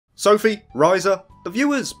Sophie, Riser, the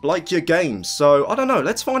viewers like your games, so I don't know,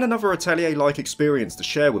 let's find another Atelier-like experience to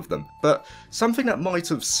share with them, but something that might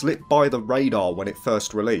have slipped by the radar when it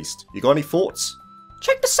first released. You got any thoughts?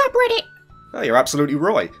 Check the subreddit! Oh, you're absolutely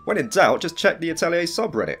right. When in doubt, just check the Atelier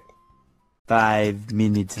subreddit. 5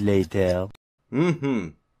 minutes later.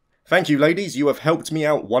 Thank you, ladies, you have helped me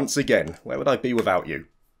out once again. Where would I be without you?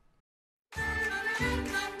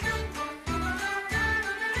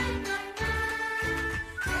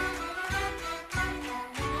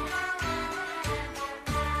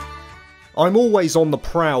 I'm always on the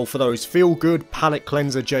prowl for those feel-good,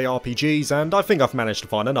 palate-cleanser JRPGs, and I think I've managed to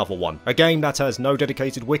find another one. A game that has no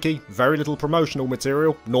dedicated wiki, very little promotional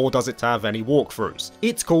material, nor does it have any walkthroughs.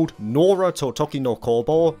 It's called Noora Totoki no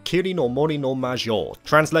Kobo, Kiri no Mori no Major,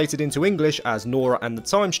 translated into English as Noora and the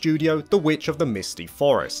Time Studio, The Witch of the Misty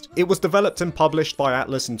Forest. It was developed and published by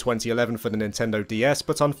Atlus in 2011 for the Nintendo DS,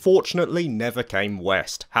 but unfortunately never came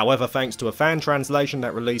west. However, thanks to a fan translation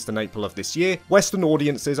that released in April of this year, Western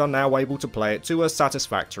audiences are now able to play it to a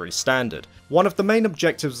satisfactory standard. One of the main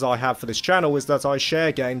objectives I have for this channel is that I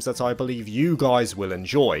share games that I believe you guys will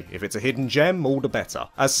enjoy. If it's a hidden gem, all the better.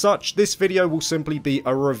 As such, this video will simply be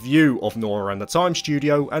a review of Noora and the Time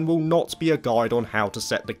Studio and will not be a guide on how to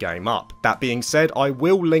set the game up. That being said, I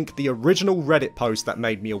will link the original Reddit post that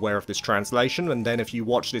made me aware of this translation, and then if you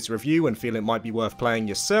watch this review and feel it might be worth playing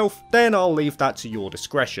yourself, then I'll leave that to your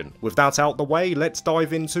discretion. With that out the way, let's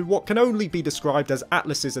dive into what can only be described as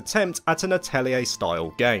Atlus's attempt at an Atelier-style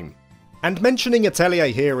game. And mentioning Atelier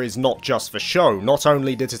here is not just for show. Not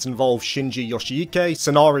only did it involve Shinji Yoshike,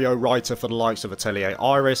 scenario writer for the likes of Atelier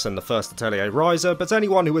Iris and the first Atelier Riser, but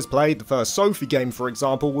anyone who has played the first Sophie game, for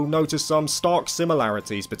example, will notice some stark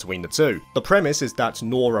similarities between the two. The premise is that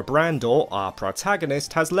Noora Brandor, our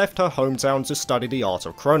protagonist, has left her hometown to study the art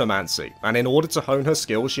of Chronomancy, and in order to hone her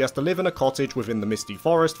skills she has to live in a cottage within the Misty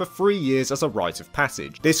Forest for 3 years as a rite of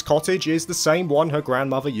passage. This cottage is the same one her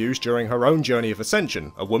grandmother used during her own journey of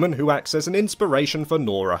ascension, a woman who acts as an inspiration for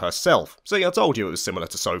Noora herself. See, I told you it was similar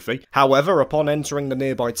to Sophie. However, upon entering the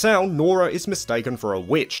nearby town, Noora is mistaken for a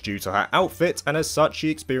witch due to her outfit, and as such she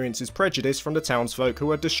experiences prejudice from the townsfolk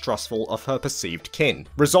who are distrustful of her perceived kin.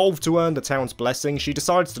 Resolved to earn the town's blessing, she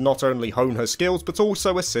decides to not only hone her skills but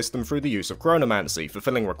also assist them through the use of Chronomancy,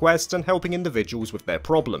 fulfilling requests and helping individuals with their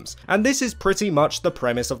problems. And this is pretty much the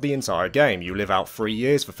premise of the entire game. You live out 3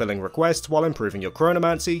 years fulfilling requests while improving your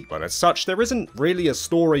Chronomancy, but as such there isn't really a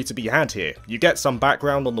story to be had here. You get some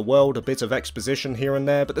background on the world, a bit of exposition here and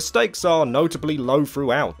there, but the stakes are notably low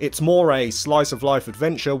throughout. It's more a slice of life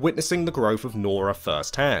adventure witnessing the growth of Noora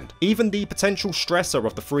firsthand. Even the potential stressor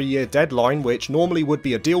of the 3-year deadline, which normally would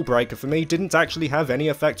be a deal breaker for me, didn't actually have any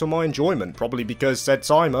effect on my enjoyment, probably because said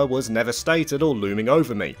timer was never stated or looming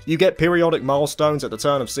over me. You get periodic milestones at the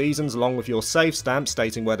turn of seasons along with your save stamp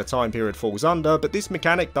stating where the time period falls under, but this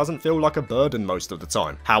mechanic doesn't feel like a burden most of the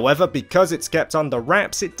time. However, because it's kept under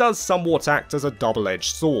wraps, it does somewhat act as a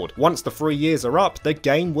double-edged sword. Once the 3 years are up, the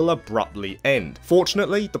game will abruptly end.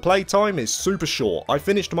 Fortunately, the playtime is super short. I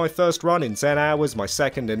finished my first run in 10 hours, my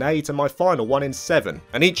second in 8, and my final one in 7.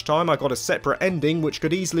 And each time I got a separate ending which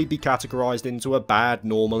could easily be categorized into a bad,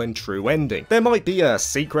 normal, and true ending. There might be a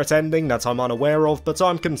secret ending that I'm unaware of, but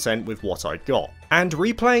I'm content with what I got. And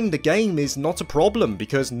replaying the game is not a problem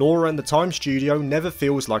because Noora and the Time Studio never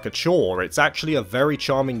feels like a chore. It's actually a very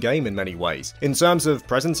charming game in many ways. In terms of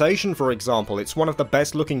presentation, for example, it's one of the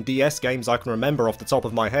best looking DS games I can remember off the top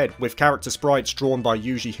of my head, with character sprites drawn by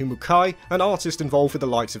Yuji Himukai, an artist involved with the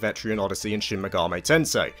likes of Etrian Odyssey and Shin Megami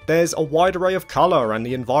Tensei. There's a wide array of colour, and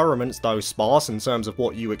the environments, though sparse in terms of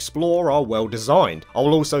what you explore, are well designed. I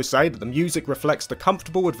will also say that the music reflects the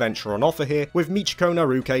comfortable adventure on offer here, with Michiko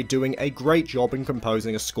Naruke doing a great job in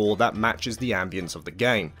composing a score that matches the ambience of the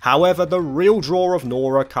game. However, the real draw of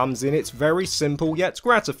Noora comes in its very simple yet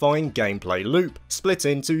gratifying gameplay loop, split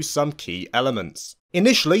into some key elements.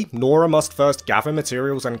 Initially, Noora must first gather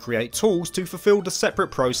materials and create tools to fulfill the separate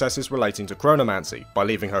processes relating to Chronomancy. By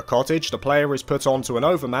leaving her cottage, the player is put onto an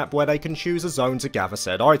overmap where they can choose a zone to gather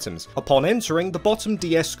said items. Upon entering, the bottom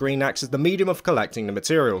DS screen acts as the medium of collecting the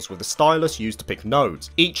materials, with a stylus used to pick nodes.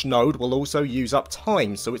 Each node will also use up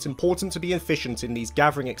time, so it's important to be efficient in these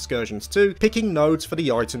gathering excursions too, picking nodes for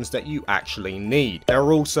the items that you actually need. There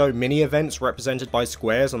are also mini-events represented by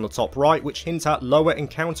squares on the top right, which hint at lower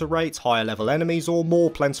encounter rates, higher level enemies, or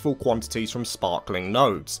more plentiful quantities from sparkling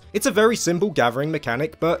nodes. It's a very simple gathering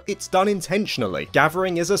mechanic, but it's done intentionally.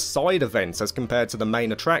 Gathering is a side event as compared to the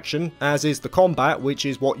main attraction, as is the combat, which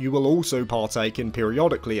is what you will also partake in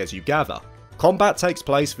periodically as you gather. Combat takes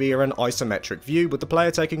place via an isometric view, with the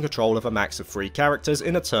player taking control of a max of 3 characters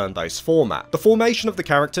in a turn-based format. The formation of the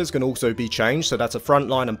characters can also be changed so that a front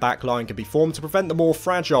line and back line can be formed to prevent the more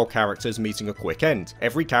fragile characters meeting a quick end.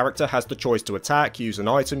 Every character has the choice to attack, use an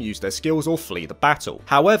item, use their skills, or flee the battle.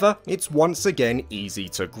 However, it's once again easy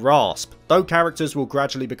to grasp. Though characters will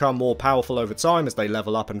gradually become more powerful over time as they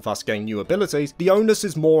level up and thus gain new abilities, the onus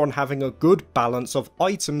is more on having a good balance of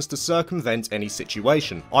items to circumvent any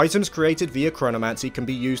situation. Items created via Chronomancy can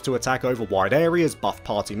be used to attack over wide areas, buff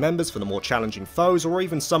party members for the more challenging foes, or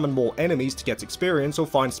even summon more enemies to get experience or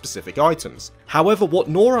find specific items. However, what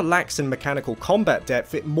Noora lacks in mechanical combat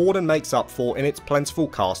depth, it more than makes up for in its plentiful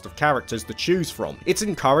cast of characters to choose from. It's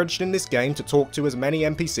encouraged in this game to talk to as many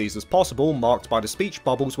NPCs as possible, marked by the speech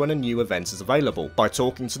bubbles when a new event is available. By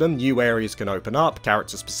talking to them, new areas can open up,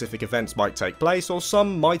 character-specific events might take place, or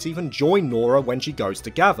some might even join Noora when she goes to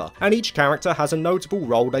gather, and each character has a notable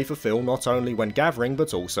role they fulfill not only when gathering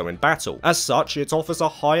but also in battle. As such, it offers a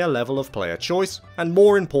higher level of player choice, and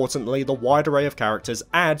more importantly, the wide array of characters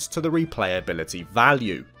adds to the replayability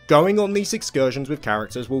value. Going on these excursions with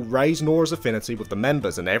characters will raise Noora's affinity with the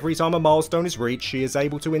members, and every time a milestone is reached, she is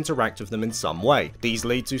able to interact with them in some way. These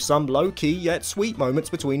lead to some low-key yet sweet moments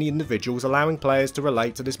between the individuals, allowing players to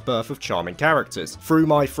relate to this birth of charming characters. Through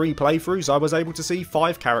my free playthroughs, I was able to see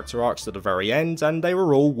 5 character arcs to the very end, and they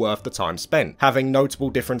were all worth the time spent, having notable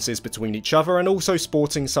differences between each other and also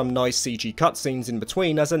sporting some nice CG cutscenes in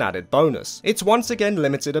between as an added bonus. It's once again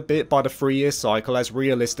limited a bit by the 3-year cycle, as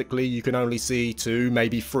realistically you can only see 2,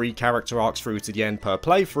 maybe 3 character arcs through to the end per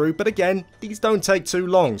playthrough, but again, these don't take too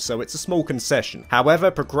long, so it's a small concession. However,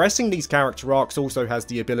 progressing these character arcs also has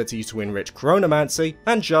the ability to enrich Chronomancy,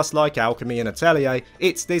 and just like Alchemy and Atelier,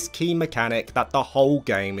 it's this key mechanic that the whole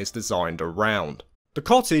game is designed around. The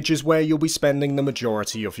cottage is where you'll be spending the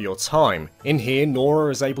majority of your time. In here, Noora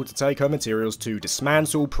is able to take her materials to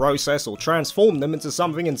dismantle, process, or transform them into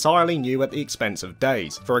something entirely new at the expense of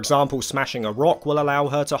days. For example, smashing a rock will allow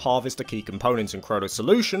her to harvest a key component in Chrono's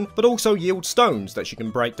solution, but also yield stones that she can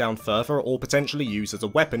break down further or potentially use as a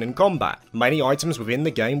weapon in combat. Many items within the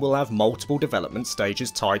game will have multiple development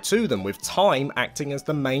stages tied to them, with time acting as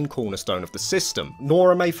the main cornerstone of the system.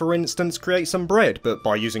 Noora may, for instance, create some bread, but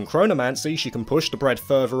by using Chronomancy, she can push the bread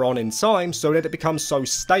further on in time so that it becomes so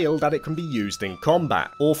stale that it can be used in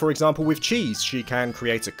combat. Or for example with cheese, she can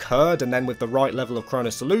create a curd, and then with the right level of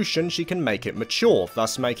Chrono solution she can make it mature,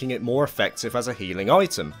 thus making it more effective as a healing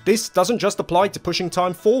item. This doesn't just apply to pushing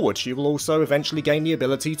time forward, she will also eventually gain the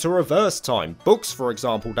ability to reverse time. Books, for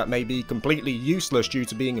example, that may be completely useless due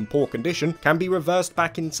to being in poor condition can be reversed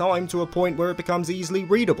back in time to a point where it becomes easily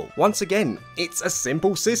readable. Once again, it's a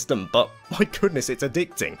simple system, but my goodness, it's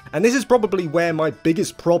addicting. And this is probably where my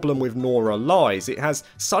biggest problem with Noora lies. It has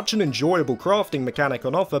such an enjoyable crafting mechanic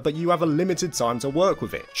on offer, but you have a limited time to work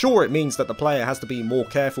with it. Sure, it means that the player has to be more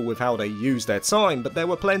careful with how they use their time, but there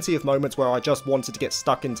were plenty of moments where I just wanted to get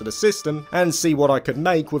stuck into the system and see what I could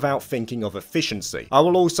make without thinking of efficiency. I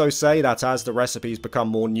will also say that as the recipes become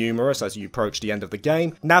more numerous as you approach the end of the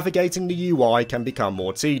game, navigating the UI can become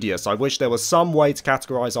more tedious. I wish there was some way to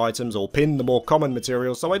categorize items or pin the more common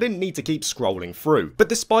materials so I didn't need to keep scrolling through. But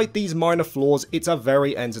despite these minor flaws, it's a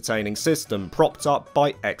very entertaining system, propped up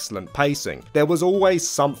by excellent pacing. There was always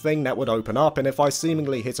something that would open up, and if I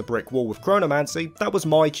seemingly hit a brick wall with Chronomancy, that was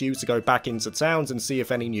my cue to go back into towns and see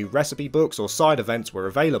if any new recipe books or side events were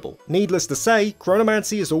available. Needless to say,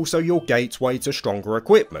 Chronomancy is also your gateway to stronger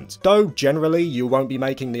equipment. Though generally you won't be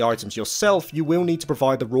making the items yourself, you will need to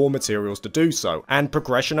provide the raw materials to do so, and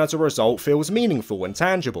progression as a result feels meaningful and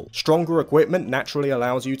tangible. Stronger equipment naturally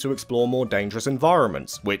allows you to explore more dangerous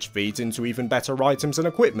environments, which feeds into even better items and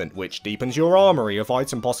equipment, which deepens your armory of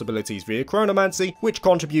item possibilities via Chronomancy, which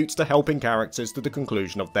contributes to helping characters to the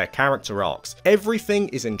conclusion of their character arcs. Everything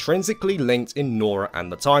is intrinsically linked in Noora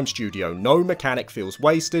and the Time Studio, no mechanic feels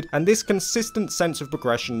wasted, and this consistent sense of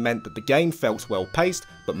progression meant that the game felt well paced,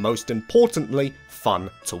 but most importantly, fun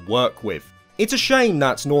to work with. It's a shame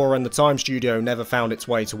that Noora and the Time Studio never found its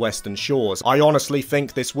way to Western shores. I honestly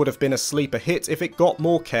think this would have been a sleeper hit if it got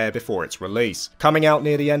more care before its release. Coming out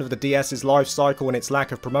near the end of the DS's life cycle and its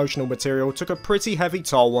lack of promotional material took a pretty heavy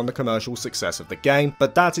toll on the commercial success of the game,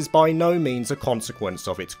 but that is by no means a consequence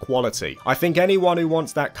of its quality. I think anyone who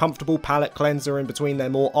wants that comfortable palate cleanser in between their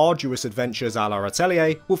more arduous adventures a la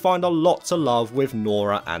Atelier will find a lot to love with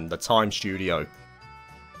Noora and the Time Studio.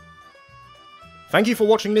 Thank you for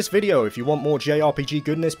watching this video. If you want more JRPG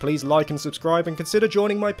goodness, please like and subscribe, and consider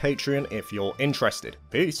joining my Patreon if you're interested.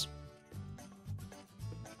 Peace.